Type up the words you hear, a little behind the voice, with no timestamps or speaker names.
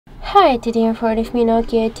Hi, today I'm with me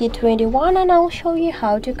NOKIA T21 and I'll show you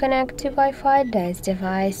how to connect to Wi-Fi this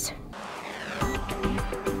device.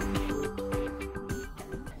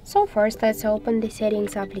 So first let's open the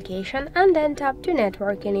settings application and then tap to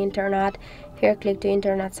network and internet. Here click the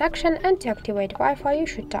internet section and to activate Wi-Fi you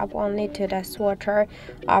should tap only to the switcher.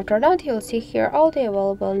 After that you'll see here all the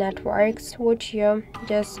available networks which you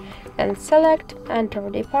just can select, enter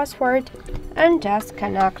the password and just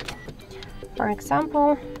connect. For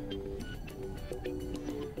example,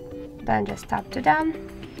 then just tap to them,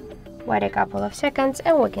 wait a couple of seconds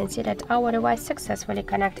and we can see that our device successfully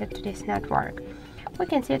connected to this network. We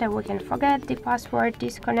can see that we can forget the password,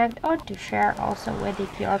 disconnect or to share also with the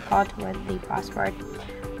QR code with the password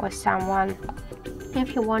with someone.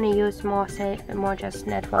 If you want to use more just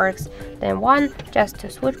networks than one, just to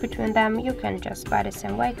switch between them, you can just by the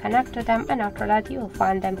same way connect to them and after that you will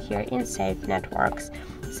find them here in Save Networks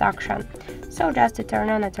section. So just to turn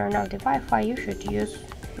on and turn off the Wi-Fi you should use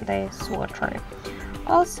the switcher.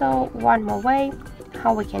 Also, one more way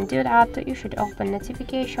how we can do that, you should open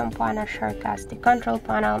notification panel, shortcut the control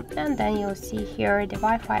panel and then you'll see here the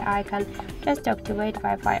Wi-Fi icon. Just to activate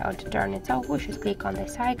Wi-Fi or to turn it off we should click on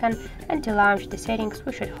this icon, and to launch the settings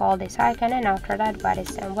we should hold this icon and after that by the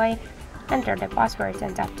same way enter the password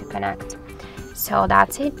and tap to connect. So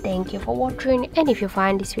that's it, thank you for watching, and if you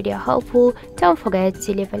find this video helpful don't forget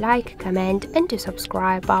to leave a like, comment and to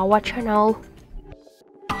subscribe our channel.